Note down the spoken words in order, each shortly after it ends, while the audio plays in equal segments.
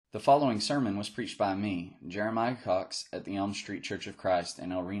The following sermon was preached by me, Jeremiah Cox, at the Elm Street Church of Christ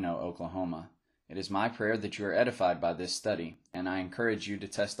in El Reno, Oklahoma. It is my prayer that you are edified by this study, and I encourage you to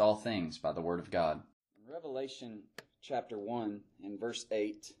test all things by the Word of God. In Revelation chapter 1 and verse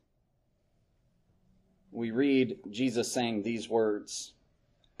 8, we read Jesus saying these words,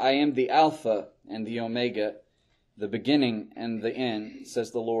 "I am the Alpha and the Omega, the beginning and the end,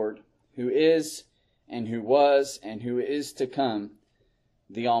 says the Lord, who is and who was and who is to come,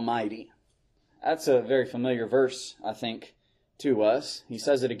 the Almighty." That's a very familiar verse, I think, to us. He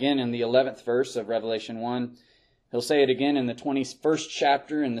says it again in the 11th verse of Revelation 1. He'll say it again in the 21st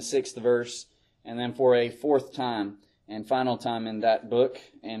chapter in the 6th verse, and then for a fourth time and final time in that book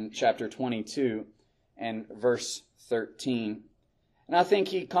in chapter 22 and verse 13. And I think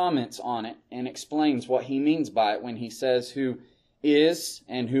he comments on it and explains what he means by it when he says who is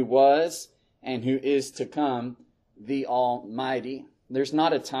and who was and who is to come, the Almighty. There's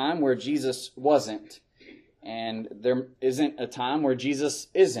not a time where Jesus wasn't, and there isn't a time where Jesus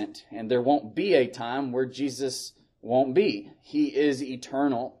isn't, and there won't be a time where Jesus won't be. He is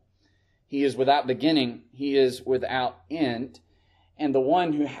eternal. He is without beginning. He is without end. And the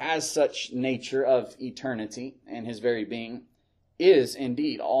one who has such nature of eternity and his very being is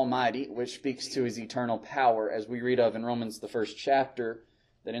indeed Almighty, which speaks to his eternal power, as we read of in Romans, the 1st chapter,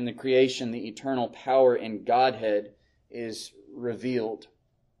 that in the creation the eternal power in Godhead is revealed.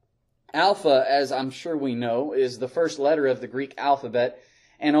 Alpha, as I'm sure we know, is the first letter of the Greek alphabet,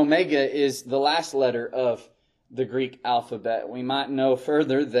 and Omega is the last letter of the Greek alphabet. We might know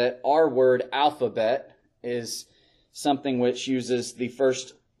further that our word alphabet is something which uses the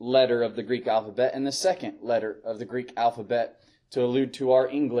first letter of the Greek alphabet and the second letter of the Greek alphabet to allude to our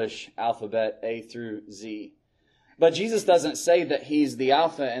English alphabet, A through Z. But Jesus doesn't say that he's the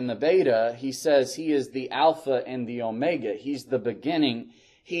Alpha and the Beta. He says he is the Alpha and the Omega. He's the beginning.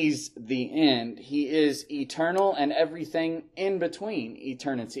 He's the end. He is eternal and everything in between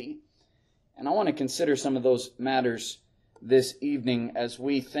eternity. And I want to consider some of those matters this evening as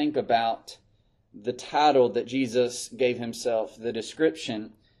we think about the title that Jesus gave himself, the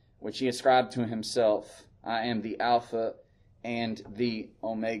description which he ascribed to himself. I am the Alpha and the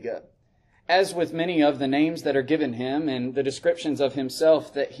Omega. As with many of the names that are given him and the descriptions of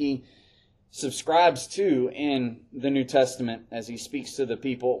himself that he subscribes to in the New Testament as he speaks to the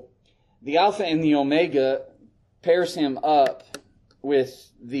people, the Alpha and the Omega pairs him up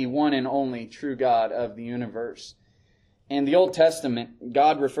with the one and only true God of the universe. In the Old Testament,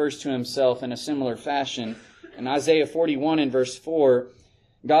 God refers to himself in a similar fashion. In Isaiah 41 and verse 4,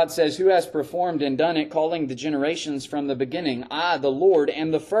 God says, "Who has performed and done it, calling the generations from the beginning? I, the Lord,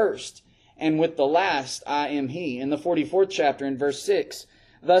 am the first, and with the last I am He." In the 44th chapter in verse 6,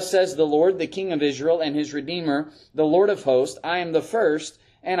 "Thus says the Lord, the King of Israel and His Redeemer, the Lord of hosts, I am the first,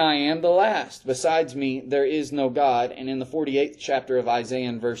 and I am the last. Besides me there is no God." And in the 48th chapter of Isaiah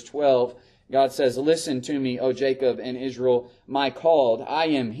in verse 12, God says, "Listen to me, O Jacob and Israel, my called. I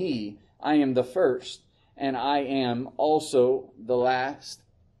am He, I am the first, and I am also the last."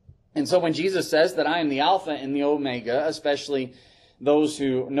 And so when Jesus says that I am the Alpha and the Omega, especially those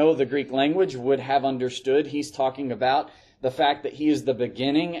who know the Greek language would have understood he's talking about the fact that he is the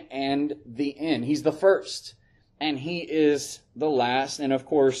beginning and the end. He's the first, and he is the last, and of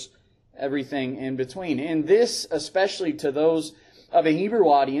course, everything in between. And this, especially to those of a Hebrew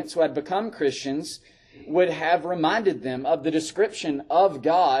audience who had become Christians, would have reminded them of the description of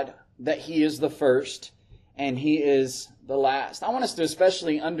God, that he is the first and he is the last. I want us to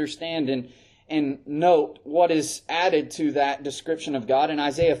especially understand and note what is added to that description of God in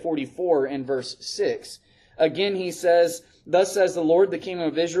Isaiah 44 and verse 6. Again, he says, "Thus says the Lord, the King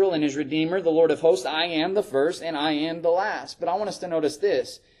of Israel and His Redeemer, the Lord of hosts, I am the first and I am the last." But I want us to notice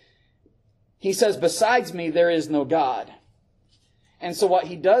this. He says, "Besides me, there is no God." And so what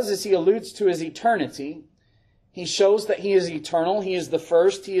he does is he alludes to his eternity. He shows that he is eternal. He is the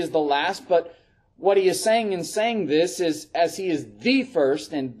first. He is the last. But what he is saying in saying this is, as he is the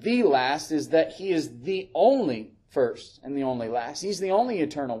first and the last, is that he is the only first and the only last. He's the only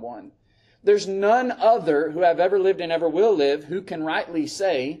eternal one. There's none other who have ever lived and ever will live who can rightly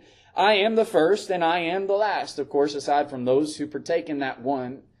say, "I am the first and I am the last." Of course, aside from those who partake in that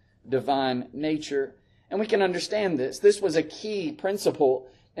one divine nature. And we can understand this. This was a key principle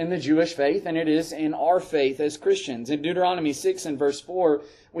in the Jewish faith, and it is in our faith as Christians. In Deuteronomy 6 and verse 4,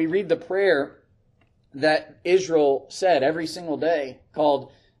 we read the prayer that Israel said every single day, called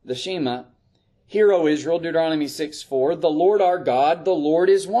the Shema. "Hear, O Israel," Deuteronomy 6:4, "the Lord our God, the Lord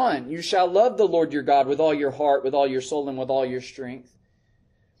is one. You shall love the Lord your God with all your heart, with all your soul, and with all your strength."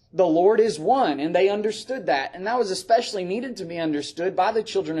 The Lord is one, and they understood that. And that was especially needed to be understood by the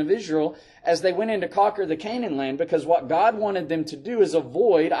children of Israel as they went in to conquer the Canaan land, because what God wanted them to do is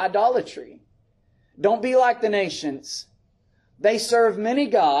avoid idolatry. Don't be like the nations. They serve many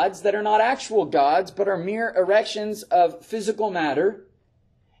gods that are not actual gods, but are mere erections of physical matter.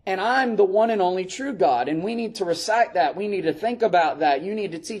 And I'm the one and only true God. And we need to recite that. We need to think about that. You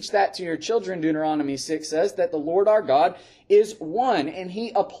need to teach that to your children. Deuteronomy 6 says that the Lord our God is one. And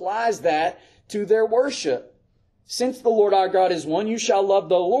He applies that to their worship. Since the Lord our God is one, you shall love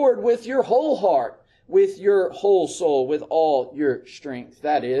the Lord with your whole heart, with your whole soul, with all your strength.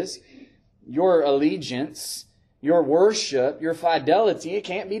 That is, your allegiance, your worship, your fidelity, it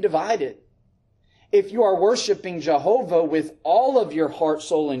can't be divided. If you are worshiping Jehovah with all of your heart,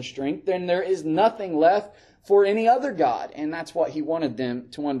 soul, and strength, then there is nothing left for any other God. And that's what He wanted them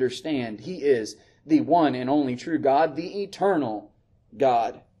to understand. He is the one and only true God, the eternal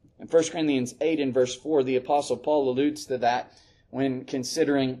God. In 1 Corinthians 8 and verse 4, the Apostle Paul alludes to that when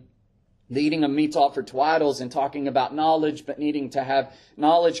considering the eating of meats offered to idols and talking about knowledge, but needing to have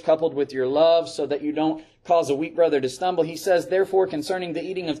knowledge coupled with your love so that you don't cause a weak brother to stumble. He says, therefore, concerning the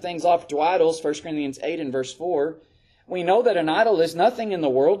eating of things offered to idols, 1 Corinthians 8 and verse 4, we know that an idol is nothing in the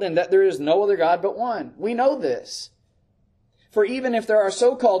world and that there is no other God but one. We know this. For even if there are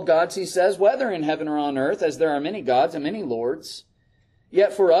so-called gods, he says, whether in heaven or on earth, as there are many gods and many lords,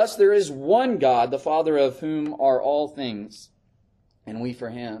 yet for us there is one God, the Father of whom are all things, and we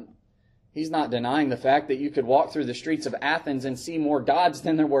for Him. He's not denying the fact that you could walk through the streets of Athens and see more gods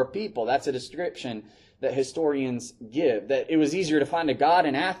than there were people. That's a description that historians give. That it was easier to find a god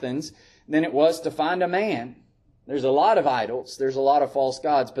in Athens than it was to find a man. There's a lot of idols. There's a lot of false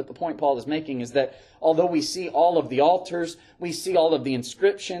gods. But the point Paul is making is that although we see all of the altars, we see all of the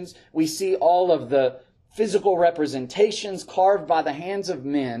inscriptions, we see all of the physical representations carved by the hands of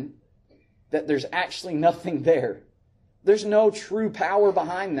men, that there's actually nothing there. There's no true power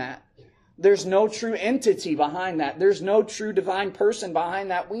behind that. There's no true entity behind that. There's no true divine person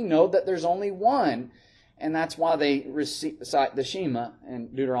behind that. We know that there's only one. And that's why they recite the Shema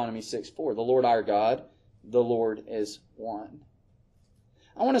in Deuteronomy 6:4. The Lord our God, the Lord is one.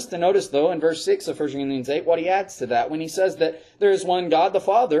 I want us to notice, though, in verse 6 of 1 Corinthians 8, what he adds to that. When he says that there is one God, the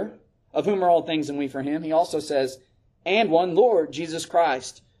Father, of whom are all things and we for Him, he also says, and one Lord, Jesus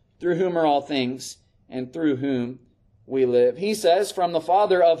Christ, through whom are all things and through whom we live. He says, from the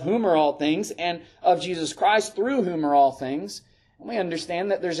Father of whom are all things, and of Jesus Christ through whom are all things. And we understand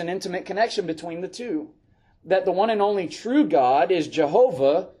that there's an intimate connection between the two. That the one and only true God is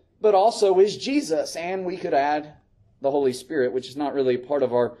Jehovah, but also is Jesus. And we could add the Holy Spirit, which is not really part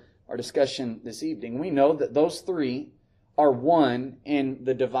of our discussion this evening. We know that those three are one in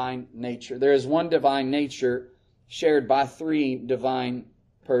the divine nature. There is one divine nature shared by three divine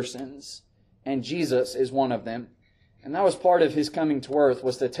persons. And Jesus is one of them. And that was part of His coming to earth,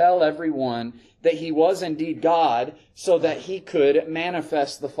 was to tell everyone that He was indeed God so that He could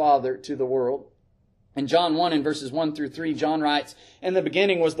manifest the Father to the world. In John 1 in verses 1 through 3, John writes, in the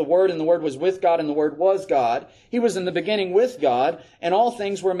beginning was the Word, and the Word was with God, and the Word was God. He was in the beginning with God, and all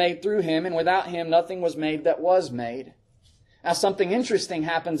things were made through Him, and without Him nothing was made that was made. Now something interesting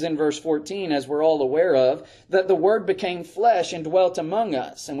happens in verse 14, as we're all aware of, that the Word became flesh and dwelt among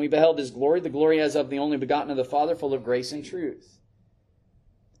us, and we beheld His glory, the glory as of the only begotten of the Father, full of grace and truth.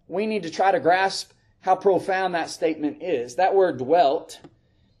 We need to try to grasp how profound that statement is. That word dwelt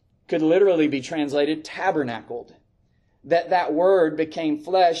could literally be translated tabernacled. That word became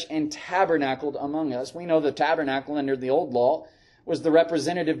flesh and tabernacled among us. We know the tabernacle under the old law was the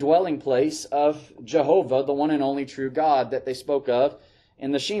representative dwelling place of Jehovah, the one and only true God that they spoke of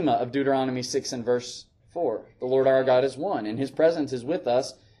in the Shema of Deuteronomy 6 and verse 4. The Lord our God is one, and His presence is with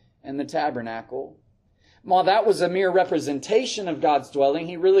us in the tabernacle. While that was a mere representation of God's dwelling,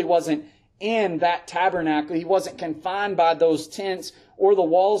 He really wasn't in that tabernacle. He wasn't confined by those tents or the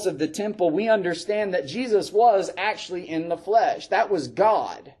walls of the temple. We understand that Jesus was actually in the flesh. That was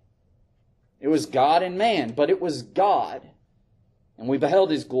God. It was God and man, but it was God. And we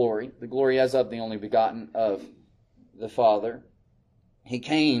beheld His glory, the glory as of the only begotten of the Father. He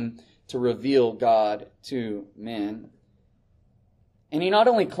came to reveal God to men. And He not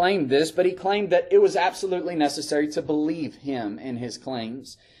only claimed this, but He claimed that it was absolutely necessary to believe Him in His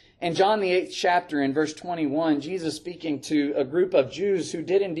claims. In John the 8th chapter, in verse 21, Jesus speaking to a group of Jews who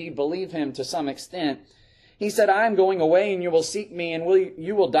did indeed believe Him to some extent, He said, I am going away, and you will seek me, and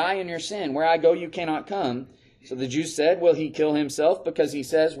you will die in your sin. Where I go, you cannot come. So the Jews said, will He kill Himself, because He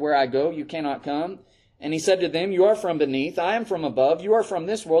says, where I go, you cannot come? And He said to them, you are from beneath, I am from above. You are from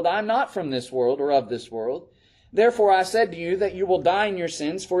this world, I am not from this world, or of this world. Therefore I said to you that you will die in your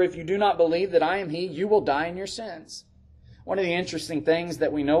sins, for if you do not believe that I am He, you will die in your sins. One of the interesting things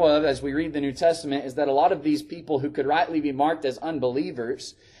that we know of as we read the New Testament is that a lot of these people who could rightly be marked as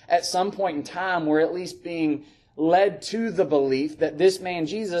unbelievers at some point in time were at least being led to the belief that this man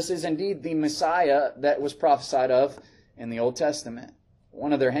Jesus is indeed the Messiah that was prophesied of in the Old Testament.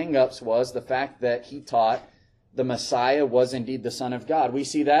 One of their hang-ups was the fact that he taught the Messiah was indeed the Son of God. We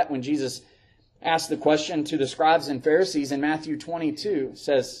see that when Jesus asked the question to the scribes and Pharisees in Matthew 22,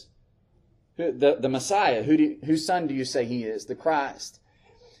 says, the Messiah, whose son do you say he is? The Christ.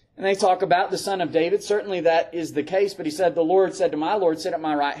 And they talk about the son of David. Certainly that is the case, but he said, the Lord said to my Lord, sit at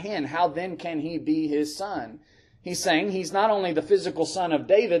my right hand. How then can he be his son? He's saying he's not only the physical son of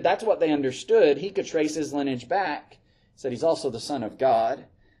David, that's what they understood. He could trace his lineage back. He said he's also the Son of God.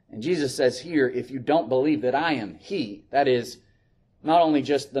 And Jesus says here, if you don't believe that I am He, that is, not only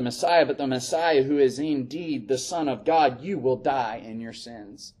just the Messiah, but the Messiah who is indeed the Son of God, you will die in your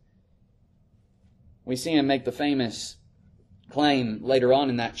sins. We see him make the famous claim later on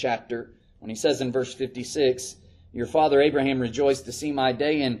in that chapter when he says in verse 56, your father Abraham rejoiced to see my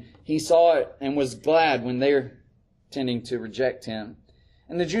day, and he saw it and was glad when they're tending to reject him.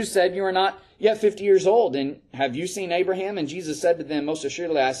 And the Jews said, you are not yet 50 years old, and have you seen Abraham? And Jesus said to them, most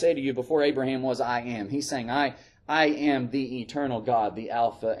assuredly I say to you, before Abraham was, I am. He's saying, I am the eternal God, the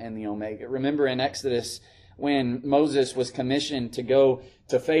Alpha and the Omega. Remember in Exodus when Moses was commissioned to go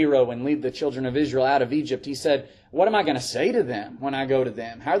to Pharaoh and lead the children of Israel out of Egypt, he said, what am I going to say to them when I go to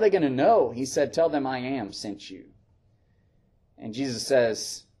them? How are they going to know? He said, tell them I am sent you. And Jesus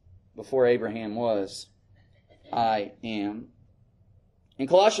says, before Abraham was, I am. In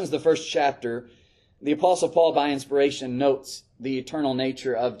Colossians, the first chapter, the Apostle Paul, by inspiration, notes the eternal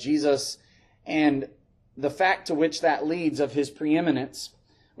nature of Jesus and the fact to which that leads of His preeminence,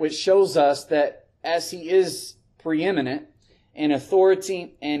 which shows us that as He is preeminent in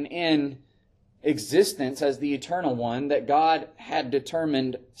authority and in existence as the Eternal One, that God had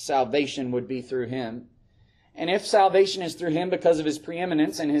determined salvation would be through Him. And if salvation is through Him because of His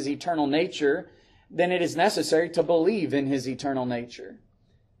preeminence and His eternal nature, then it is necessary to believe in His eternal nature.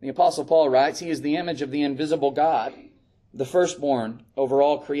 The Apostle Paul writes, He is the image of the invisible God, the firstborn over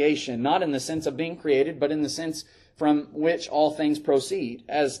all creation, not in the sense of being created, but in the sense from which all things proceed,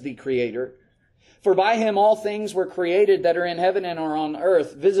 as the Creator. For by Him all things were created that are in heaven and are on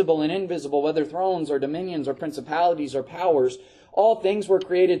earth, visible and invisible, whether thrones or dominions or principalities or powers. All things were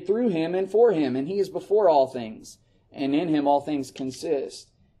created through Him and for Him, and He is before all things, and in Him all things consist.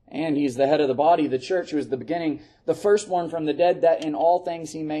 And He is the head of the body, the church, who is the beginning, the firstborn from the dead, that in all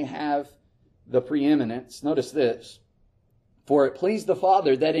things He may have the preeminence. Notice this. For it pleased the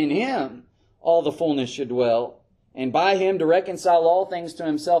Father that in Him all the fullness should dwell, and by Him to reconcile all things to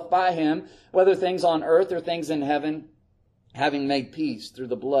Himself by Him, whether things on earth or things in heaven, having made peace through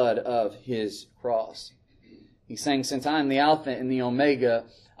the blood of His cross. He's saying, since I am the Alpha and the Omega,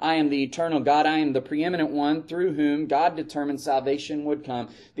 I am the eternal God, I am the preeminent one through whom God determined salvation would come.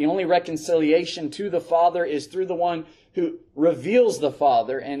 The only reconciliation to the Father is through the one who reveals the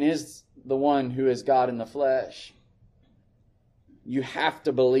Father and is the one who is God in the flesh. You have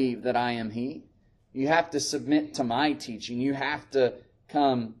to believe that I am He. You have to submit to my teaching. You have to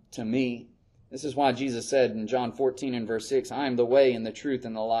come to me. This is why Jesus said in John 14 and verse 6, I am the way and the truth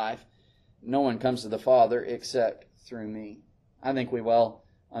and the life. No one comes to the Father except through me. I think we well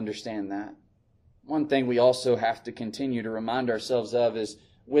understand that. One thing we also have to continue to remind ourselves of is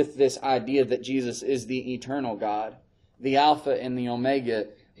with this idea that Jesus is the eternal God, the Alpha and the Omega,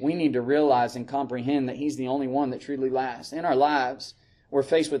 we need to realize and comprehend that He's the only one that truly lasts. In our lives, we're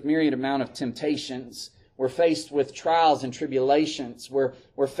faced with myriad amount of temptations. We're faced with trials and tribulations. We're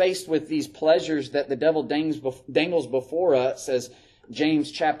faced with these pleasures that the devil dangles before us, as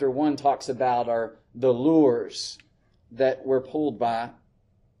James chapter 1 talks about, are the lures that we're pulled by.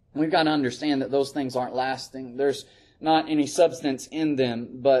 We've got to understand that those things aren't lasting. There's not any substance in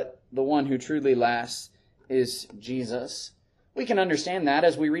them, but the one who truly lasts is Jesus. We can understand that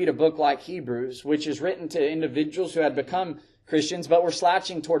as we read a book like Hebrews, which is written to individuals who had become Christians but were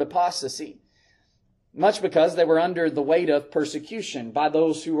slouching toward apostasy, much because they were under the weight of persecution by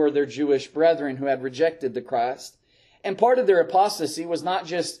those who were their Jewish brethren who had rejected the Christ. And part of their apostasy was not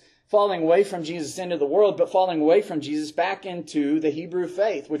just falling away from Jesus into the world, but falling away from Jesus back into the Hebrew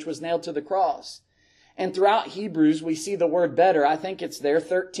faith, which was nailed to the cross. And throughout Hebrews, we see the word better. I think it's there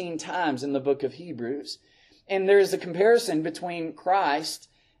 13 times in the book of Hebrews. And there is a comparison between Christ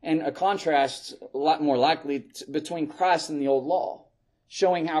and a contrast, a lot more likely, between Christ and the old law,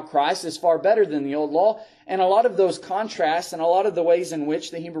 showing how Christ is far better than the old law. And a lot of those contrasts and a lot of the ways in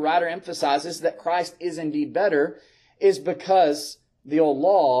which the Hebrew writer emphasizes that Christ is indeed better is because the old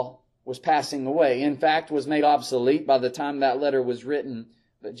law was passing away. In fact, was made obsolete by the time that letter was written.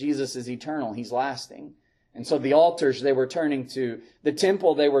 But Jesus is eternal. He's lasting. And so the altars they were turning to, the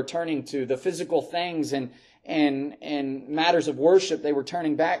temple they were turning to, the physical things and matters of worship they were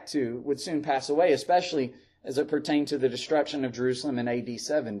turning back to would soon pass away, especially as it pertained to the destruction of Jerusalem in AD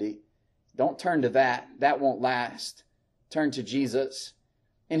 70. Don't turn to that. That won't last. Turn to Jesus.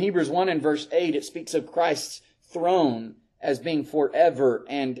 In Hebrews 1 and verse 8, it speaks of Christ's throne as being forever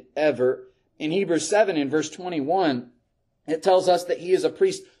and ever. In Hebrews 7 and verse 21, it tells us that He is a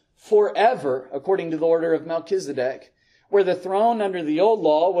priest forever, according to the order of Melchizedek. Where the throne under the old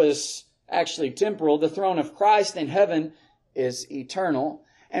law was actually temporal, the throne of Christ in heaven is eternal.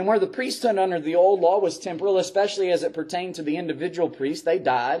 And where the priesthood under the old law was temporal, especially as it pertained to the individual priests, they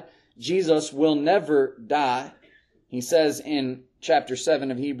died. Jesus will never die. He says in chapter 7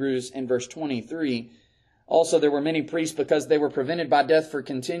 of Hebrews in verse 23, also there were many priests because they were prevented by death for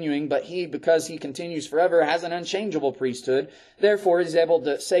continuing, but He, because He continues forever, has an unchangeable priesthood. Therefore He is able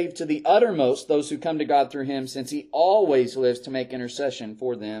to save to the uttermost those who come to God through Him, since He always lives to make intercession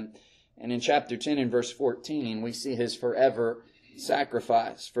for them. And in chapter 10 and verse 14, we see His forever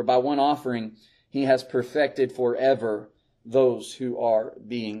sacrifice. For by one offering He has perfected forever those who are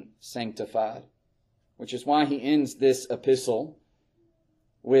being sanctified. Which is why he ends this epistle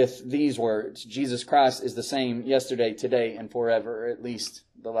with these words: Jesus Christ is the same yesterday, today, and forever, or at least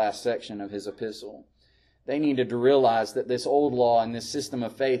the last section of his epistle. They needed to realize that this old law and this system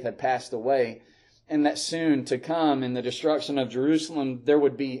of faith had passed away, and that soon to come in the destruction of Jerusalem, there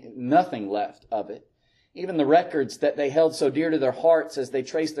would be nothing left of it. Even the records that they held so dear to their hearts as they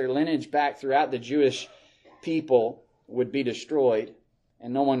traced their lineage back throughout the Jewish people would be destroyed,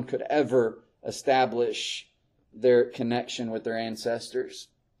 and no one could ever establish their connection with their ancestors.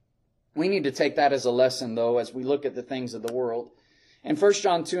 We need to take that as a lesson, though, as we look at the things of the world. In 1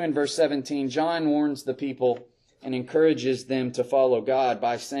 John 2 and verse 17, John warns the people and encourages them to follow God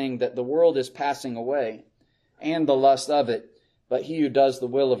by saying that the world is passing away and the lust of it, but he who does the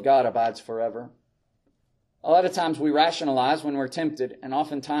will of God abides forever. A lot of times we rationalize when we're tempted, and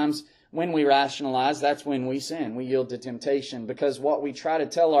oftentimes when we rationalize, that's when we sin. We yield to temptation because what we try to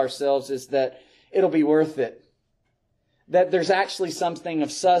tell ourselves is that it'll be worth it. That there's actually something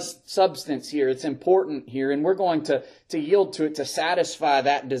of substance here. It's important here, and we're going to yield to it to satisfy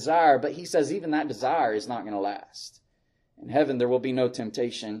that desire. But he says even that desire is not going to last. In heaven there will be no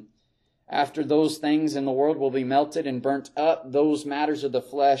temptation. After those things in the world will be melted and burnt up, those matters of the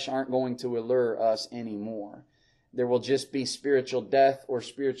flesh aren't going to allure us anymore. There will just be spiritual death or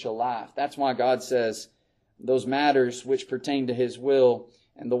spiritual life. That's why God says those matters which pertain to His will,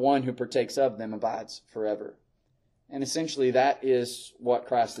 and the one who partakes of them abides forever. And essentially that is what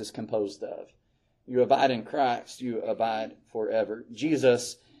Christ is composed of. You abide in Christ, you abide forever.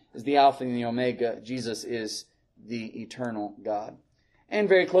 Jesus is the Alpha and the Omega. Jesus is the eternal God. And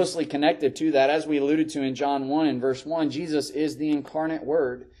very closely connected to that, as we alluded to in John 1 and verse 1, Jesus is the incarnate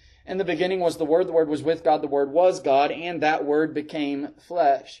Word. In the beginning was the Word was with God, the Word was God, and that Word became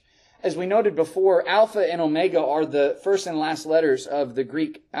flesh. As we noted before, Alpha and Omega are the first and last letters of the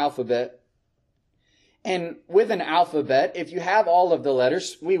Greek alphabet. And with an alphabet, if you have all of the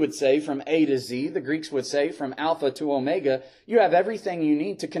letters, we would say from A to Z, the Greeks would say from Alpha to Omega, you have everything you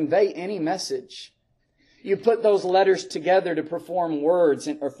need to convey any message. You put those letters together to form words,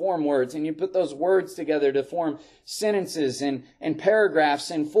 and you put those words together to form sentences and paragraphs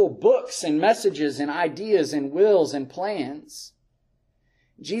and full books and messages and ideas and wills and plans.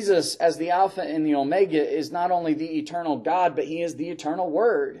 Jesus, as the Alpha and the Omega, is not only the eternal God, but He is the eternal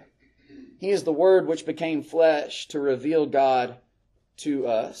Word. He is the Word which became flesh to reveal God to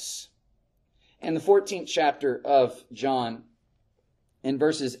us. In the 14th chapter of John, in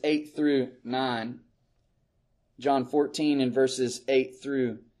verses 8 through 9, John 14 in verses 8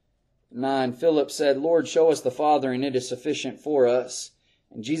 through 9, Philip said, Lord, show us the Father, and it is sufficient for us.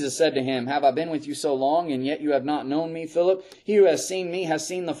 And Jesus said to him, have I been with you so long, and yet you have not known me, Philip? He who has seen me has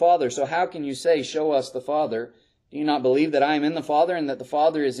seen the Father. So how can you say, show us the Father? Do you not believe that I am in the Father, and that the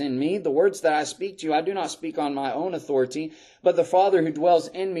Father is in me? The words that I speak to you, I do not speak on my own authority, but the Father who dwells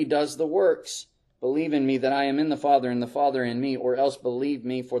in me does the works. Believe in me that I am in the Father, and the Father in me, or else believe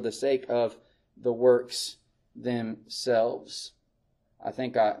me for the sake of the works themselves. I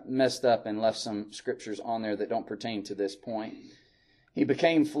think I messed up and left some scriptures on there that don't pertain to this point. He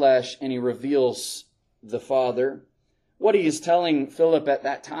became flesh and He reveals the Father. What He is telling Philip at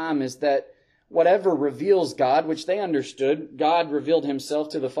that time is that whatever reveals God, which they understood. God revealed himself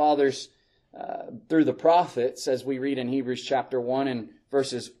to the fathers through the prophets, as we read in Hebrews chapter 1 and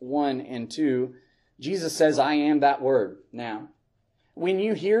verses 1 and 2. Jesus says, I am that Word now. When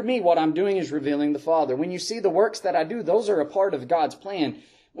you hear me, what I'm doing is revealing the Father. When you see the works that I do, those are a part of God's plan.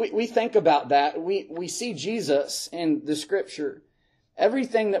 We think about that. We see Jesus in the Scripture.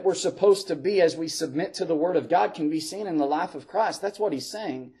 Everything that we're supposed to be as we submit to the Word of God can be seen in the life of Christ. That's what he's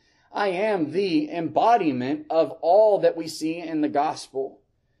saying. I am the embodiment of all that we see in the gospel.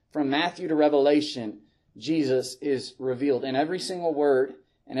 From Matthew to Revelation, Jesus is revealed in every single word,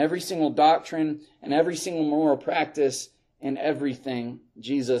 in every single doctrine, in every single moral practice, in everything.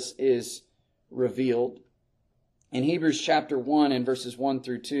 Jesus is revealed. In Hebrews chapter 1 and verses 1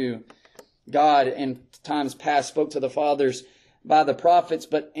 through 2, God in times past spoke to the fathers by the prophets,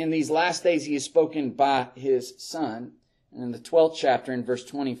 but in these last days he has spoken by his Son. And in the 12th chapter, in verse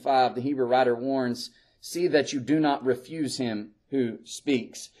 25, the Hebrew writer warns, see that you do not refuse him who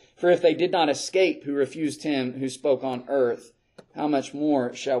speaks. For if they did not escape who refused him who spoke on earth, how much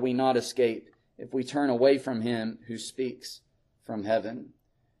more shall we not escape if we turn away from him who speaks from heaven?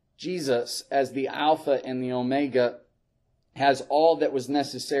 Jesus, as the Alpha and the Omega, has all that was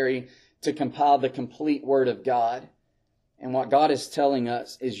necessary to compile the complete Word of God. And what God is telling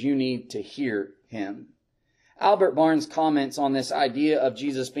us is you need to hear him. Albert Barnes comments on this idea of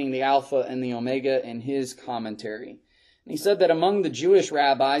Jesus being the Alpha and the Omega in his commentary. And he said that among the Jewish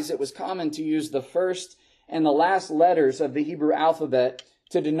rabbis, it was common to use the first and the last letters of the Hebrew alphabet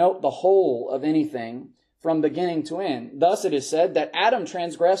to denote the whole of anything from beginning to end. Thus it is said that Adam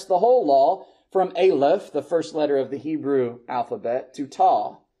transgressed the whole law from Aleph, the first letter of the Hebrew alphabet, to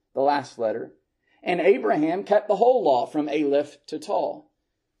Taw, the last letter. And Abraham kept the whole law from Aleph to Taw.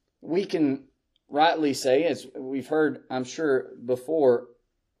 We can rightly say, as we've heard, I'm sure, before,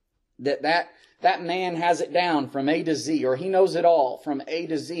 that man has it down from A to Z, or he knows it all from A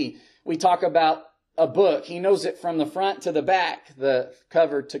to Z. We talk about a book. He knows it from the front to the back, the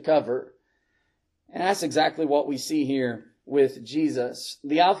cover to cover. And that's exactly what we see here with Jesus.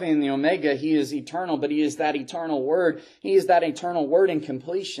 The Alpha and the Omega, he is eternal, but he is that eternal Word. He is that eternal Word in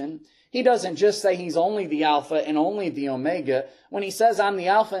completion. He doesn't just say he's only the Alpha and only the Omega. When he says I'm the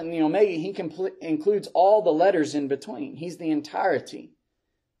Alpha and the Omega, he includes all the letters in between. He's the entirety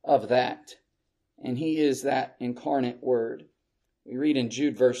of that. And he is that incarnate Word. We read in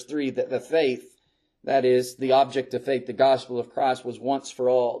Jude verse 3 that the faith, that is, the object of faith, the gospel of Christ, was once for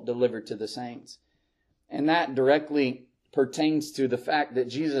all delivered to the saints. And that directly pertains to the fact that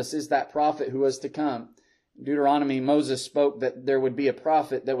Jesus is that prophet who was to come. In Deuteronomy, Moses spoke that there would be a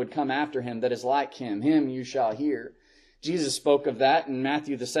prophet that would come after him that is like him. Him you shall hear. Jesus spoke of that in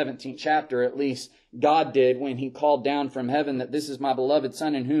Matthew the 17th chapter, at least God did, when he called down from heaven that this is my beloved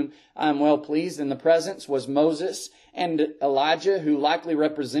Son in whom I am well pleased. In the presence was Moses and Elijah, who likely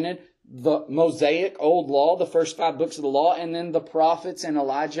represented the Mosaic Old Law, the first 5 books of the law, and then the prophets and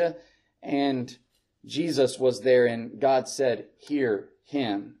Elijah. And Jesus was there, and God said, hear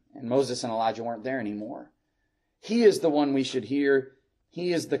him. And Moses and Elijah weren't there anymore. He is the one we should hear.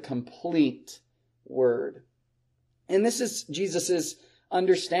 He is the complete Word. And this is Jesus'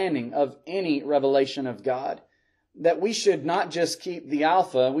 understanding of any revelation of God. That we should not just keep the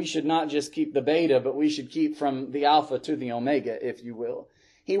Alpha, we should not just keep the Beta, but we should keep from the Alpha to the Omega, if you will.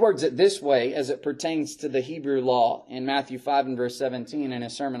 He words it this way as it pertains to the Hebrew law in Matthew 5 and verse 17 in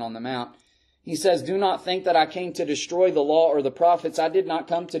his Sermon on the Mount. He says, do not think that I came to destroy the law or the prophets. I did not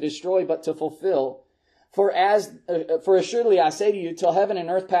come to destroy, but to fulfill. For assuredly I say to you, till heaven and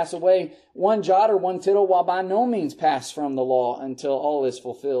earth pass away, one jot or one tittle will by no means pass from the law until all is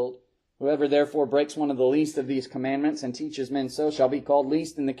fulfilled. Whoever therefore breaks one of the least of these commandments and teaches men so shall be called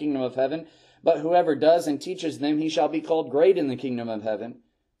least in the kingdom of heaven. But whoever does and teaches them, he shall be called great in the kingdom of heaven.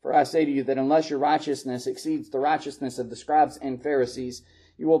 For I say to you that unless your righteousness exceeds the righteousness of the scribes and Pharisees,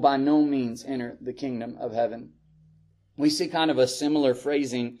 you will by no means enter the kingdom of heaven. We see kind of a similar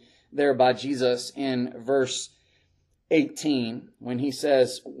phrasing there by Jesus in verse 18 when he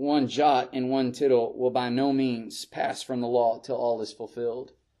says, one jot and one tittle will by no means pass from the law till all is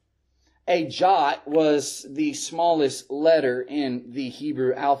fulfilled. A jot was the smallest letter in the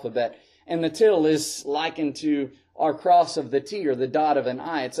Hebrew alphabet, and the tittle is likened to our cross of the T or the dot of an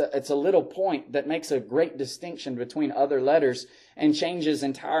I. It's a little point that makes a great distinction between other letters and changes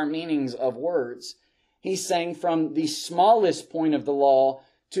entire meanings of words. He's saying from the smallest point of the law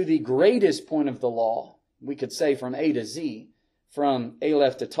to the greatest point of the law, we could say from A to Z, from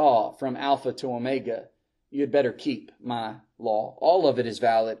Aleph to Taw, from Alpha to Omega, you'd better keep my law. All of it is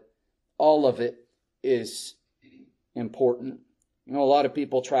valid. All of it is important. You know, a lot of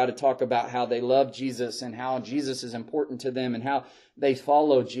people try to talk about how they love Jesus and how Jesus is important to them and how they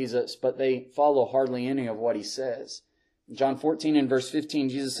follow Jesus, but they follow hardly any of what he says. In John 14 and verse 15,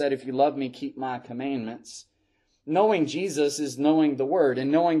 Jesus said, "If you love me, keep my commandments." Knowing Jesus is knowing the Word,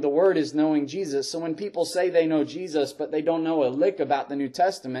 and knowing the Word is knowing Jesus. So when people say they know Jesus, but they don't know a lick about the New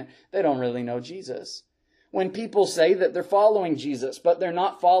Testament, they don't really know Jesus. When people say that they're following Jesus, but they're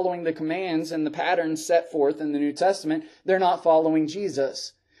not following the commands and the patterns set forth in the New Testament, they're not following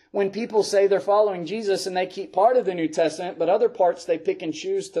Jesus. When people say they're following Jesus and they keep part of the New Testament, but other parts they pick and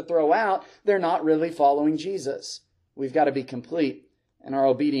choose to throw out, they're not really following Jesus. We've got to be complete in our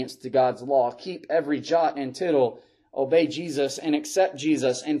obedience to God's law. Keep every jot and tittle, obey Jesus and accept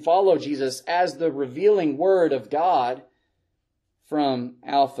Jesus and follow Jesus as the revealing Word of God from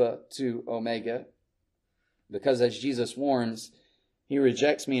Alpha to Omega. Because as Jesus warns, he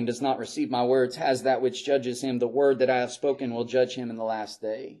rejects me and does not receive my words, has that which judges him. The word that I have spoken will judge him in the last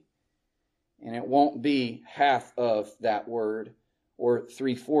day. And it won't be half of that word or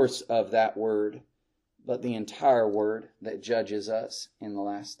 3/4 of that word, but the entire word that judges us in the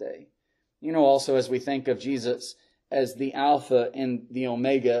last day. You know, also as we think of Jesus as the Alpha and the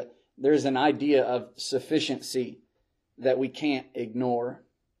Omega, there's an idea of sufficiency that we can't ignore.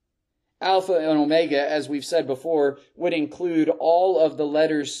 Alpha and Omega, as we've said before, would include all of the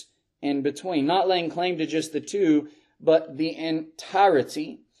letters in between, not laying claim to just the two, but the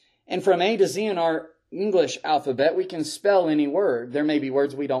entirety. And from A to Z in our English alphabet, we can spell any word. There may be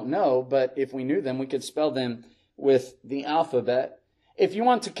words we don't know, but if we knew them, we could spell them with the alphabet. If you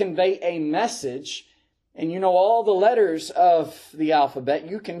want to convey a message, and you know all the letters of the alphabet,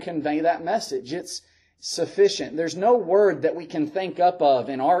 you can convey that message. It's sufficient. There's no word that we can think up of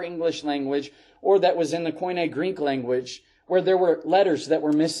in our English language or that was in the Koine Greek language where there were letters that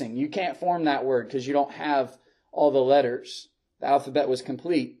were missing. You can't form that word because you don't have all the letters. The alphabet was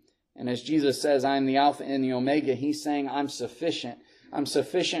complete. And as Jesus says, I am the Alpha and the Omega, he's saying, I'm sufficient. I'm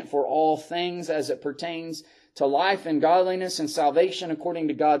sufficient for all things as it pertains to life and godliness and salvation according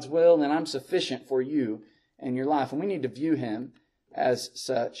to God's will, and I'm sufficient for you and your life. And we need to view him as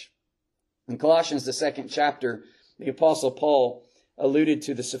such. In Colossians, the 2nd chapter, the Apostle Paul alluded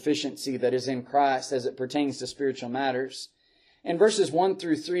to the sufficiency that is in Christ as it pertains to spiritual matters. In verses 1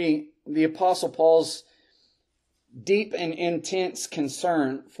 through 3, the Apostle Paul's deep and intense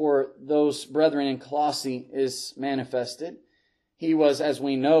concern for those brethren in Colossae is manifested. He was, as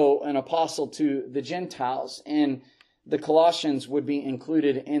we know, an apostle to the Gentiles, and the Colossians would be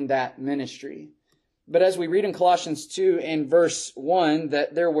included in that ministry. But as we read in Colossians 2 in verse 1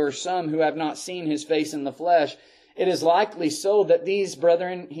 that there were some who have not seen his face in the flesh, it is likely so that these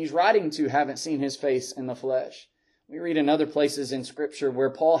brethren he's writing to haven't seen his face in the flesh. We read in other places in Scripture where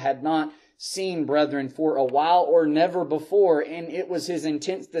Paul had not seen brethren for a while or never before, and it was his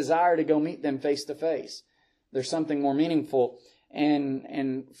intense desire to go meet them face to face. There's something more meaningful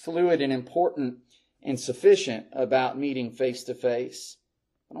and fluid and important and sufficient about meeting face to face.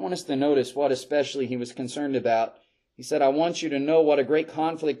 I want us to notice what especially he was concerned about. He said, I want you to know what a great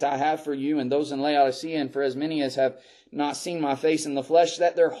conflict I have for you and those in Laodicea, and for as many as have not seen my face in the flesh,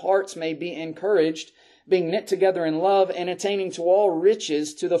 that their hearts may be encouraged, being knit together in love, and attaining to all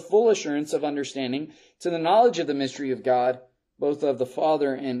riches, to the full assurance of understanding, to the knowledge of the mystery of God, both of the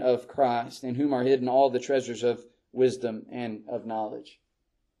Father and of Christ, in whom are hidden all the treasures of wisdom and of knowledge.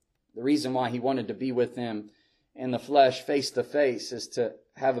 The reason why he wanted to be with them in the flesh face to face is to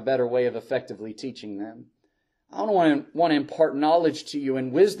have a better way of effectively teaching them. I don't want to impart knowledge to you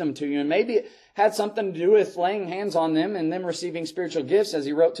and wisdom to you, and maybe it had something to do with laying hands on them and them receiving spiritual gifts, as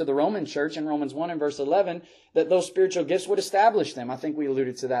he wrote to the Roman church in Romans 1 and verse 11, that those spiritual gifts would establish them. I think we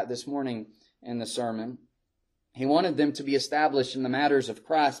alluded to that this morning in the sermon. He wanted them to be established in the matters of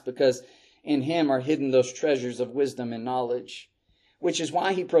Christ because in him are hidden those treasures of wisdom and knowledge, which is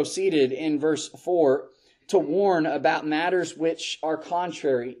why he proceeded in verse 4 to warn about matters which are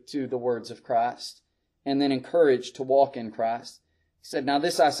contrary to the words of Christ, and then encourage to walk in Christ. He said, Now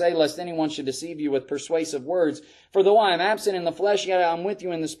this I say, lest anyone should deceive you with persuasive words. For though I am absent in the flesh, yet I am with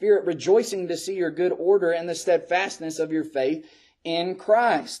you in the Spirit, rejoicing to see your good order and the steadfastness of your faith in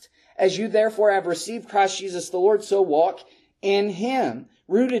Christ. As you therefore have received Christ Jesus the Lord, so walk in him,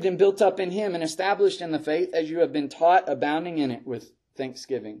 rooted and built up in him, and established in the faith as you have been taught, abounding in it with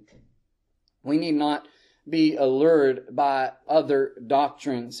thanksgiving. We need not be allured by other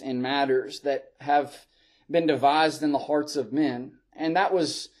doctrines and matters that have been devised in the hearts of men. And that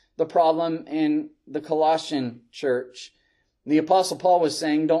was the problem in the Colossian church. The Apostle Paul was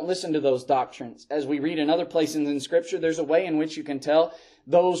saying, don't listen to those doctrines. As we read in other places in Scripture, there's a way in which you can tell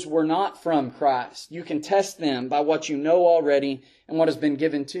those were not from Christ. You can test them by what you know already and what has been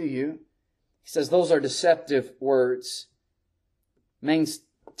given to you. He says those are deceptive words.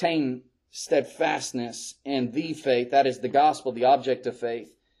 Maintain steadfastness in the faith. That is the gospel, the object of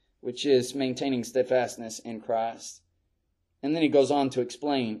faith, which is maintaining steadfastness in Christ. And then he goes on to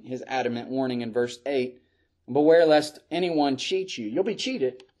explain his adamant warning in verse 8. Beware lest anyone cheat you. You'll be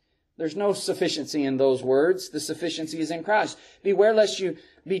cheated. There's no sufficiency in those words. The sufficiency is in Christ. Beware lest you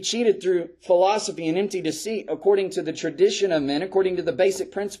be cheated through philosophy and empty deceit, according to the tradition of men, according to the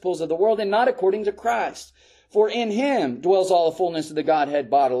basic principles of the world, and not according to Christ. For in Him dwells all the fullness of the Godhead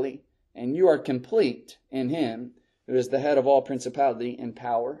bodily, and you are complete in Him, who is the head of all principality and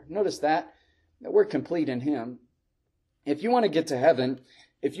power. Notice that we're complete in Him. If you want to get to heaven,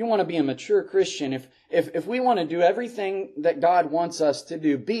 if you want to be a mature Christian, if we want to do everything that God wants us to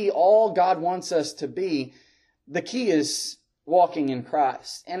do, be all God wants us to be, the key is walking in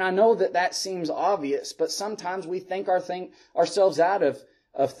Christ. And I know that that seems obvious, but sometimes we think ourselves out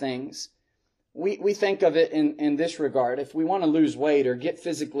of things. We think of it in this regard. If we want to lose weight or get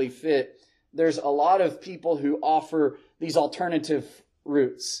physically fit, there's a lot of people who offer these alternative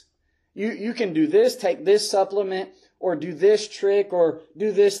routes. You can do this, take this supplement, or do this trick, or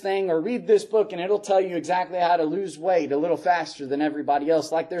do this thing, or read this book, and it'll tell you exactly how to lose weight a little faster than everybody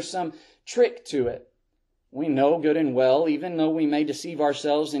else, like there's some trick to it. We know good and well, even though we may deceive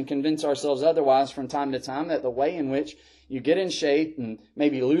ourselves and convince ourselves otherwise from time to time, that the way in which you get in shape and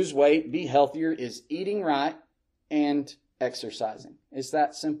maybe lose weight, be healthier, is eating right and exercising. It's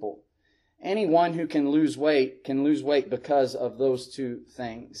that simple. Anyone who can lose weight because of those two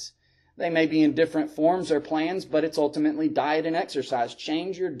things. They may be in different forms or plans, but it's ultimately diet and exercise.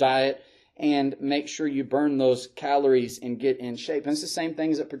 Change your diet and make sure you burn those calories and get in shape. And it's the same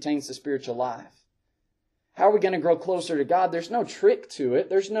thing as it pertains to spiritual life. How are we going to grow closer to God? There's no trick to it.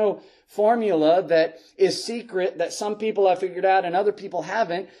 There's no formula that is secret that some people have figured out and other people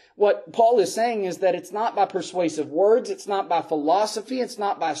haven't. What Paul is saying is that it's not by persuasive words. It's not by philosophy. It's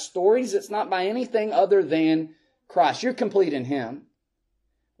not by stories. It's not by anything other than Christ. You're complete in Him.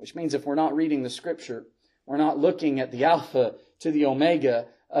 Which means if we're not reading the Scripture, we're not looking at the Alpha to the Omega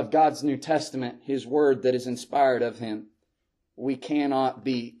of God's New Testament, His Word that is inspired of Him, we cannot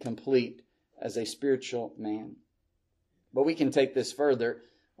be complete as a spiritual man. But we can take this further.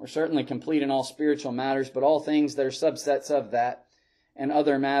 We're certainly complete in all spiritual matters, but all things that are subsets of that and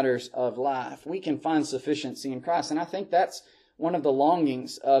other matters of life, we can find sufficiency in Christ. And I think that's one of the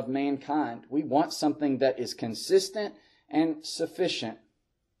longings of mankind. We want something that is consistent and sufficient.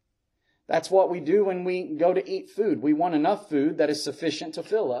 That's what we do when we go to eat food. We want enough food that is sufficient to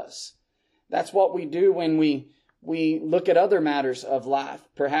fill us. That's what we do when we look at other matters of life.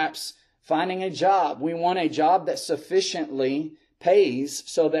 Perhaps finding a job. We want a job that sufficiently pays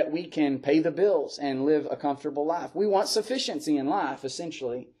so that we can pay the bills and live a comfortable life. We want sufficiency in life,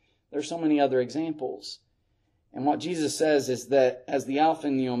 essentially. There's so many other examples. And what Jesus says is that as the Alpha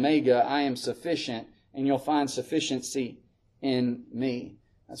and the Omega, I am sufficient, and you'll find sufficiency in me.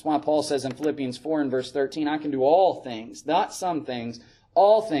 That's why Paul says in Philippians 4 and verse 13, I can do all things, not some things,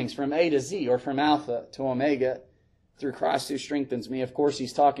 all things from A to Z, or from Alpha to Omega, through Christ who strengthens me. Of course,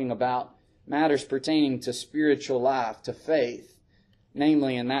 he's talking about matters pertaining to spiritual life, to faith.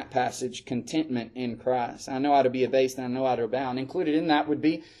 Namely, in that passage, contentment in Christ. I know how to be abased and I know how to abound. Included in that would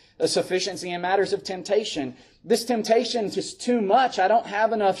be a sufficiency in matters of temptation. This temptation is just too much. I don't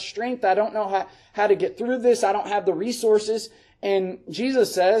have enough strength. I don't know how to get through this. I don't have the resources. And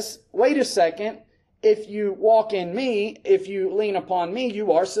Jesus says, wait a second, if you walk in me, if you lean upon me,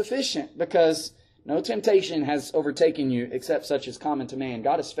 you are sufficient, because no temptation has overtaken you except such as common to man.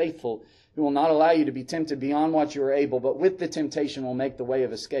 God is faithful, who will not allow you to be tempted beyond what you are able, but with the temptation will make the way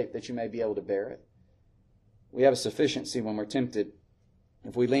of escape that you may be able to bear it. We have a sufficiency when we're tempted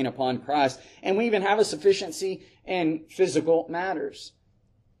if we lean upon Christ. And we even have a sufficiency in physical matters.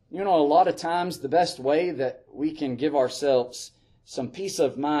 You know, a lot of times the best way that we can give ourselves some peace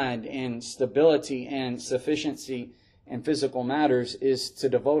of mind and stability and sufficiency in physical matters is to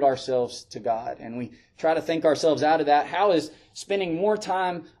devote ourselves to God. And we try to think ourselves out of that. How is spending more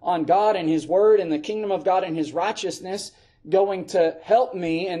time on God and His Word and the kingdom of God and His righteousness going to help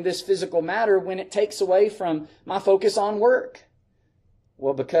me in this physical matter when it takes away from my focus on work?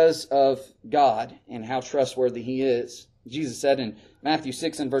 Well, because of God and how trustworthy He is. Jesus said in Matthew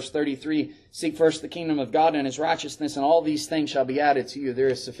 6 and verse 33, seek first the kingdom of God and His righteousness, and all these things shall be added to you. There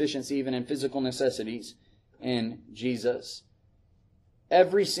is sufficiency even in physical necessities in Jesus.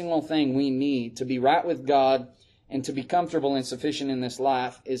 Every single thing we need to be right with God and to be comfortable and sufficient in this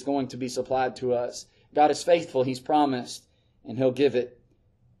life is going to be supplied to us. God is faithful. He's promised, and He'll give it.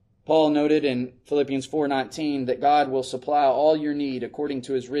 Paul noted in Philippians 4:19 that God will supply all your need according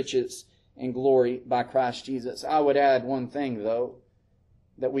to His riches and glory by Christ Jesus. I would add one thing, though,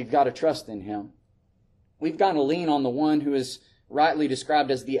 that we've got to trust in Him. We've got to lean on the one who is rightly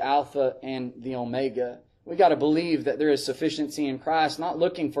described as the Alpha and the Omega. We've got to believe that there is sufficiency in Christ, not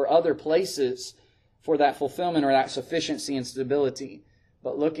looking for other places for that fulfillment or that sufficiency and stability,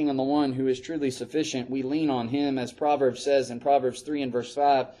 but looking on the one who is truly sufficient. We lean on Him, as Proverbs says in Proverbs 3 and verse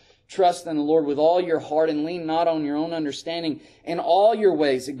 5, trust in the Lord with all your heart and lean not on your own understanding. In all your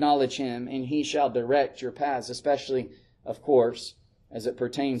ways acknowledge Him, and He shall direct your paths, especially, of course, as it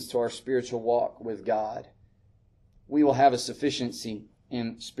pertains to our spiritual walk with God. We will have a sufficiency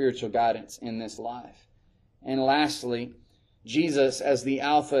in spiritual guidance in this life. And lastly, Jesus as the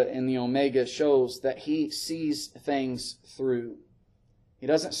Alpha and the Omega shows that He sees things through. He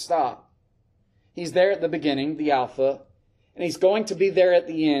doesn't stop. He's there at the beginning, the Alpha, and He's going to be there at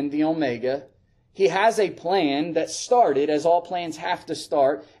the end, the Omega. He has a plan that started, as all plans have to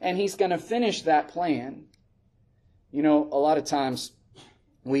start, and He's going to finish that plan. You know, a lot of times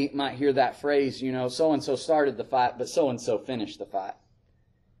we might hear that phrase, you know, so-and-so started the fight, but so-and-so finished the fight.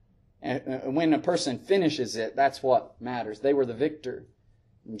 And when a person finishes it, that's what matters. They were the victor.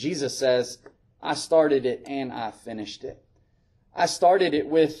 And Jesus says, I started it and I finished it. I started it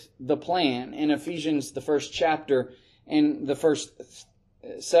with the plan. In Ephesians, the first chapter, in the first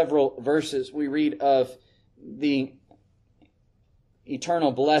several verses, we read of the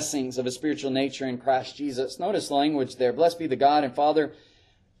eternal blessings of a spiritual nature in Christ Jesus. Notice the language there. Blessed be the God and Father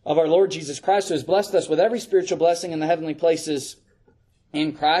of our Lord Jesus Christ, who has blessed us with every spiritual blessing in the heavenly places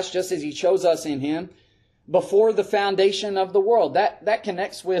in Christ, just as He chose us in Him before the foundation of the world. That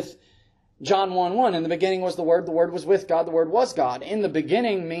connects with John 1:1. In the beginning was the Word was with God, the Word was God. In the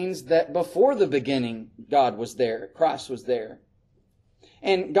beginning means that before the beginning, God was there, Christ was there.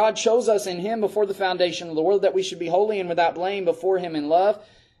 And God chose us in Him before the foundation of the world, that we should be holy and without blame before Him in love,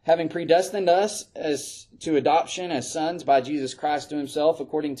 having predestined us as to adoption as sons by Jesus Christ to Himself,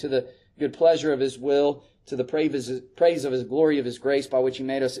 according to the good pleasure of His will, to the praise of His glory of His grace, by which He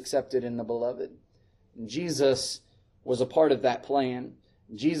made us accepted in the Beloved. And Jesus was a part of that plan.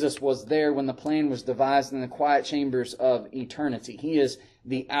 Jesus was there when the plan was devised in the quiet chambers of eternity. He is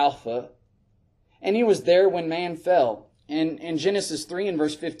the Alpha. And He was there when man fell. And in Genesis 3 and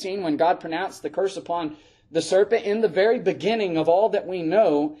verse 15, when God pronounced the curse upon the serpent, in the very beginning of all that we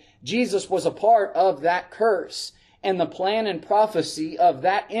know, Jesus was a part of that curse and the plan and prophecy of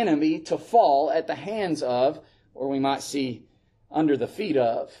that enemy to fall at the hands of, or we might see under the feet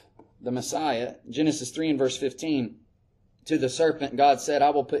of, the Messiah. Genesis 3 and verse 15, to the serpent God said,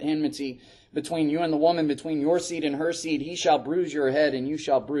 I will put enmity between you and the woman, between your seed and her seed. He shall bruise your head, and you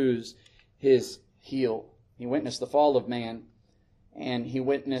shall bruise his heel. He witnessed the fall of man, and He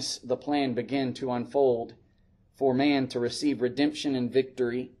witnessed the plan begin to unfold for man to receive redemption and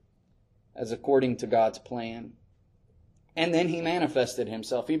victory as according to God's plan. And then He manifested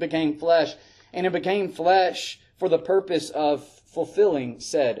Himself. He became flesh, and it became flesh for the purpose of fulfilling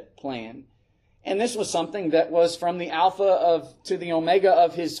said plan. And this was something that was from the Alpha to the Omega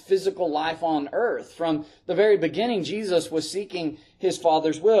of His physical life on earth. From the very beginning, Jesus was seeking His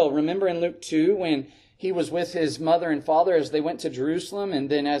Father's will. Remember in Luke 2 when He was with His mother and father as they went to Jerusalem, and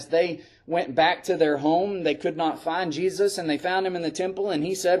then as they went back to their home, they could not find Jesus, and they found Him in the temple, and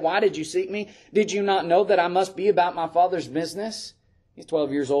He said, why did you seek Me? Did you not know that I must be about my Father's business? He's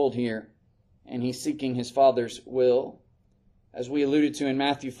 12 years old here, and he's seeking His Father's will. As we alluded to in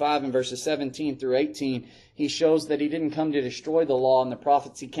Matthew 5 and verses 17 through 18, He shows that He didn't come to destroy the law and the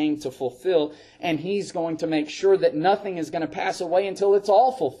prophets. He came to fulfill, and He's going to make sure that nothing is going to pass away until it's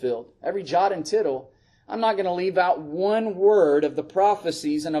all fulfilled. Every jot and tittle. I'm not going to leave out one word of the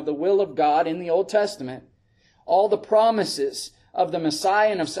prophecies and of the will of God in the Old Testament. All the promises of the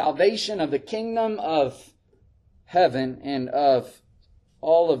Messiah and of salvation, of the kingdom of heaven, and of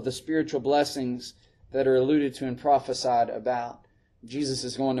all of the spiritual blessings that are alluded to and prophesied about. Jesus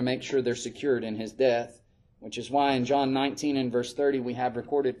is going to make sure they're secured in His death, which is why in John 19 and verse 30 we have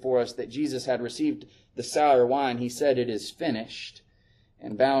recorded for us that Jesus had received the sour wine. He said, it is finished.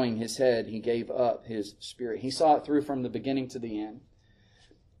 And bowing His head, He gave up His spirit. He saw it through from the beginning to the end.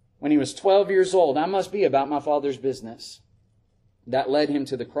 When He was 12 years old, I must be about my Father's business. That led Him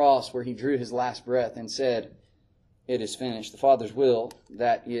to the cross where He drew His last breath and said, it is finished. The Father's will,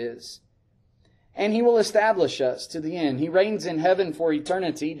 that is. And He will establish us to the end. He reigns in heaven for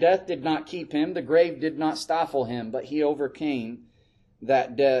eternity. Death did not keep Him. The grave did not stifle Him, but He overcame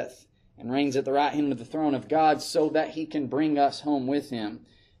that death. and reigns at the right hand of the throne of God so that He can bring us home with Him.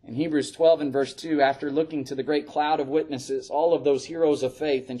 In Hebrews 12 and verse 2, after looking to the great cloud of witnesses, all of those heroes of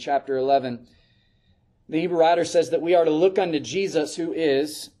faith in chapter 11, the Hebrew writer says that we are to look unto Jesus, who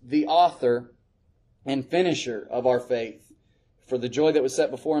is the author and finisher of our faith. For the joy that was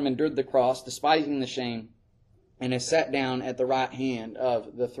set before Him endured the cross, despising the shame, and is sat down at the right hand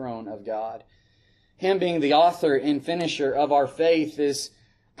of the throne of God. Him being the author and finisher of our faith is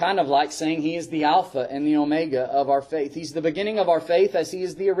kind of like saying He is the Alpha and the Omega of our faith. He's the beginning of our faith as He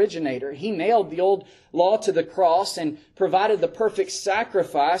is the originator. He nailed the old law to the cross and provided the perfect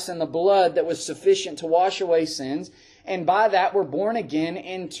sacrifice and the blood that was sufficient to wash away sins. And by that we're born again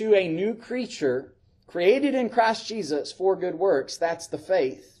into a new creature created in Christ Jesus for good works. That's the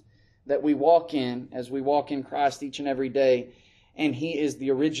faith that we walk in as we walk in Christ each and every day. And He is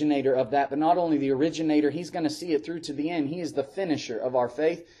the originator of that. But not only the originator, He's going to see it through to the end. He is the finisher of our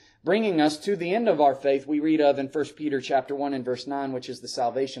faith, bringing us to the end of our faith we read of in 1 Peter chapter 1 and verse 9, which is the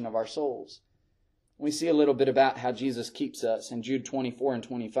salvation of our souls. We see a little bit about how Jesus keeps us in Jude 24 and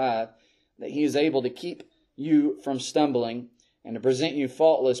 25, that He is able to keep you from stumbling and to present you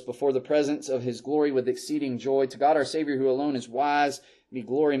faultless before the presence of His glory with exceeding joy. To God our Savior, who alone is wise, be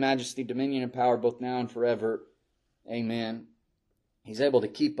glory, majesty, dominion, and power, both now and forever. Amen. He's able to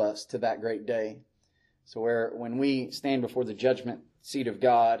keep us to that great day. So when we stand before the judgment seat of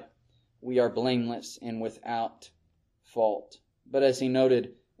God, we are blameless and without fault. But as he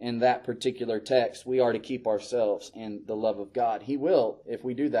noted in that particular text, we are to keep ourselves in the love of God. He will, if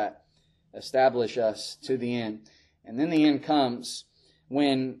we do that, establish us to the end. And then the end comes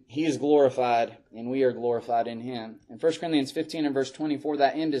when He is glorified and we are glorified in Him. In 1 Corinthians 15 and verse 24,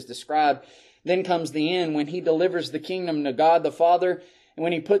 that end is described. Then comes the end when He delivers the kingdom to God the Father, and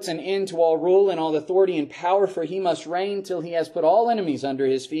when He puts an end to all rule and all authority and power, for He must reign till He has put all enemies under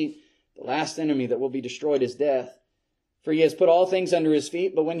His feet. The last enemy that will be destroyed is death. For He has put all things under His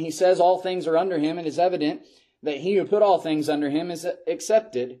feet, but when He says all things are under Him, it is evident that He who put all things under Him is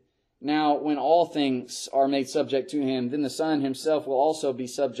accepted. Now, when all things are made subject to Him, then the Son Himself will also be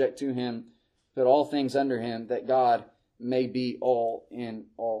subject to Him, put all things under Him, that God may be all in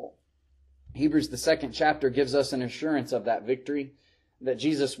all. Hebrews, the 2nd chapter, gives us an assurance of that victory, that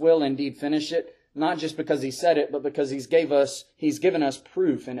Jesus will indeed finish it, not just because He said it, but because He's given us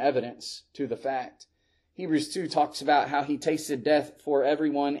proof and evidence to the fact. Hebrews 2 talks about how He tasted death for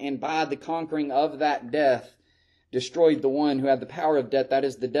everyone, and by the conquering of that death, destroyed the one who had the power of death, that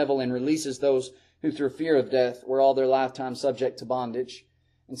is the devil, and releases those who through fear of death were all their lifetime subject to bondage.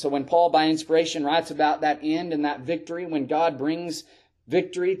 And so when Paul, by inspiration, writes about that end and that victory, when God brings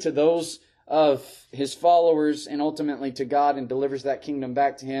victory to those of His followers and ultimately to God and delivers that kingdom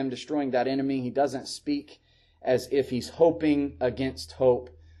back to Him, destroying that enemy, he doesn't speak as if he's hoping against hope,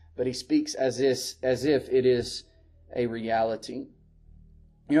 but he speaks as if it is a reality.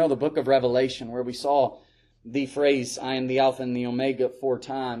 You know, the book of Revelation, where we saw the phrase, I am the Alpha and the Omega 4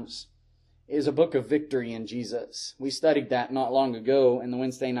 times, is a book of victory in Jesus. We studied that not long ago in the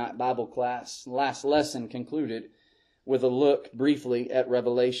Wednesday night Bible class. The last lesson concluded with a look briefly at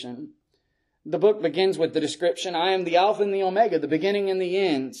Revelation. The book begins with the description, I am the Alpha and the Omega, the beginning and the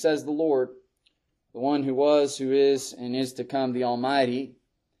end, says the Lord, the one who was, who is, and is to come, the Almighty.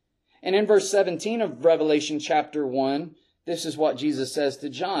 And in verse 17 of Revelation chapter 1, this is what Jesus says to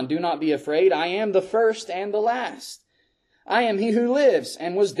John, do not be afraid, I am the first and the last. I am He who lives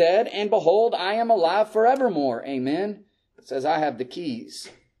and was dead, and behold, I am alive forevermore. Amen. It says, I have the keys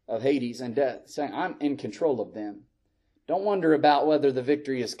of Hades and death, saying I'm in control of them. Don't wonder about whether the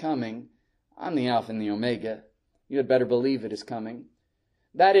victory is coming. I'm the Alpha and the Omega. You had better believe it is coming.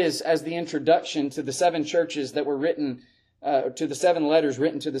 That is as the introduction to the 7 churches that were written, to the 7 letters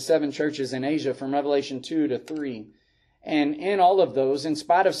written to the 7 churches in Asia from Revelation 2 to 3. And in all of those, in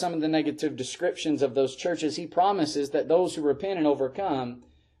spite of some of the negative descriptions of those churches, He promises that those who repent and overcome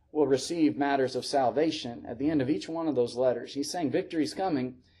will receive matters of salvation at the end of each one of those letters. He's saying victory is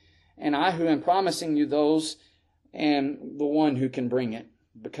coming, and I who am promising you those am the one who can bring it.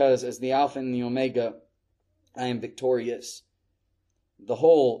 Because as the Alpha and the Omega, I am victorious. The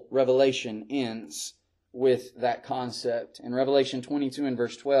whole Revelation ends with that concept. In Revelation 22 and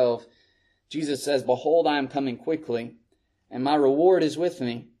verse 12, Jesus says, behold, I am coming quickly, and my reward is with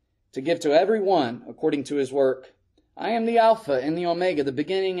me, to give to every one according to his work. I am the Alpha and the Omega, the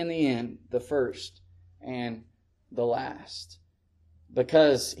beginning and the end, the first and the last.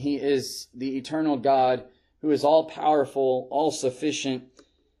 Because He is the eternal God who is all-powerful, all-sufficient,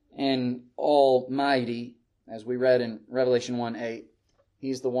 and almighty, as we read in Revelation 1:8.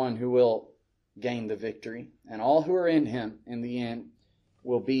 He's the one who will gain the victory. And all who are in Him, in the end,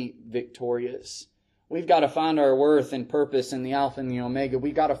 will be victorious. We've got to find our worth and purpose in the Alpha and the Omega.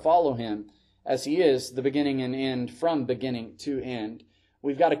 We've got to follow Him as He is the beginning and end, from beginning to end.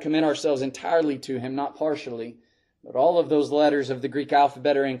 We've got to commit ourselves entirely to Him, not partially. But all of those letters of the Greek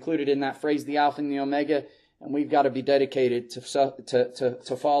alphabet are included in that phrase, the Alpha and the Omega, and we've got to be dedicated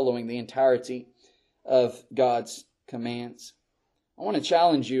to following the entirety of God's commands. I want to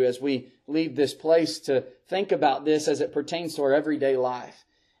challenge you as we leave this place to think about this as it pertains to our everyday life.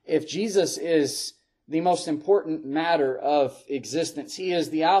 If Jesus is the most important matter of existence, He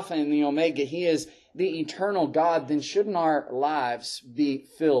is the Alpha and the Omega, He is the eternal God, then shouldn't our lives be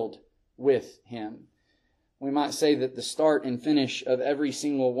filled with Him? We might say that the start and finish of every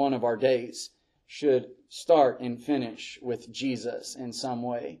single one of our days should start and finish with Jesus in some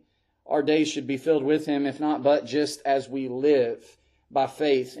way. Our days should be filled with Him, if not but just as we live by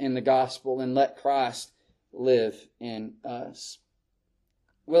faith in the gospel and let Christ live in us.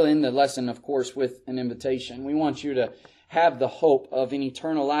 We'll end the lesson, of course, with an invitation. We want you to have the hope of an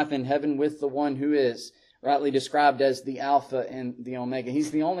eternal life in heaven with the one who is rightly described as the Alpha and the Omega.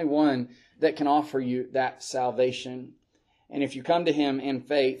 He's the only one that can offer you that salvation. And if you come to Him in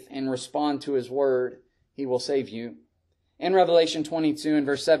faith and respond to His word, He will save you. In Revelation 22 and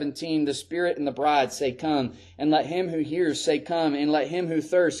verse 17, the Spirit and the bride say, "Come." And let him who hears say, "Come." And let him who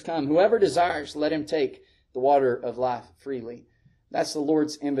thirsts come. Whoever desires, let him take the water of life freely. That's the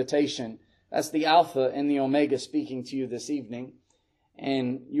Lord's invitation. That's the Alpha and the Omega speaking to you this evening.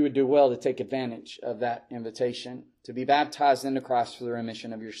 And you would do well to take advantage of that invitation, to be baptized into Christ for the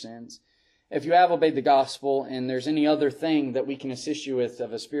remission of your sins. If you have obeyed the gospel and there's any other thing that we can assist you with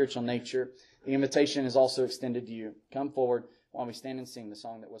of a spiritual nature, the invitation is also extended to you. Come forward while we stand and sing the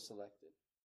song that was selected.